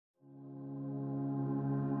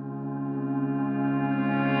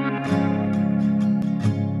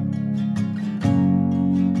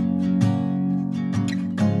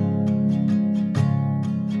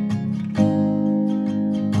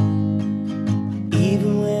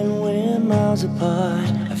miles apart,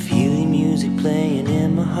 I feel your music playing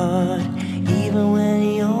in my heart. Even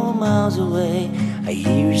when you're miles away, I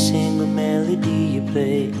hear a single melody you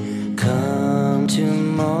play. Come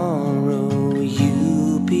tomorrow,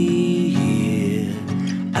 you'll be here.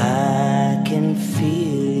 I can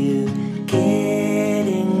feel you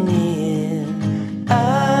getting near.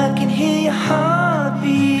 I can hear your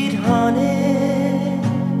heartbeat, honey.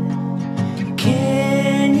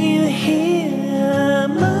 Can you hear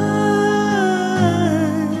mine?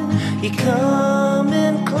 You're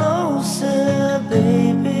coming closer,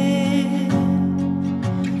 baby,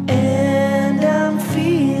 and I'm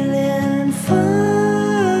feeling fine.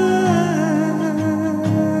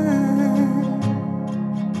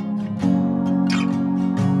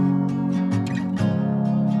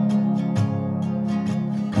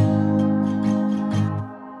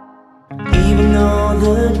 Even though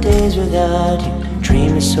the days without you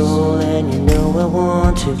dream the soul, and you know I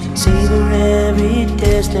want to savor every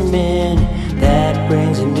distant minute that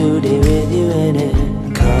brings a new day with you in it.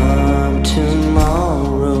 Come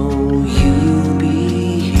tomorrow, you'll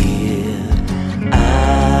be here.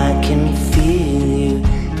 I can feel you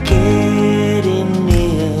getting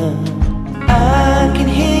near. I can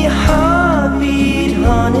hear your heartbeat,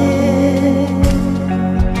 honey.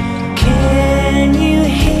 Can you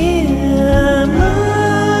hear mine?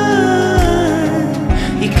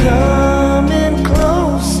 You're coming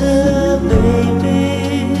closer, baby,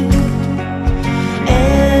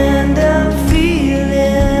 and I'm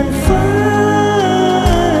feeling fine.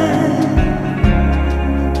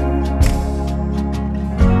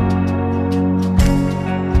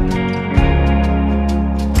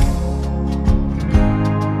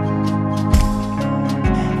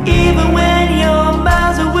 Even when you're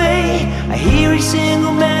miles away, I hear a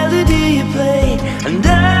single melody you play, and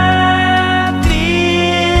I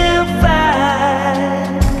feel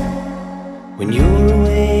fine. When you're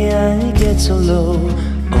away, I get so low.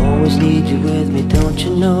 Always need you with me, don't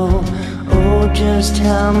you know? Oh, just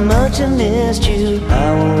how much I missed you.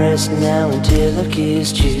 I won't rest now until I've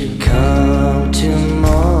kissed you. Come to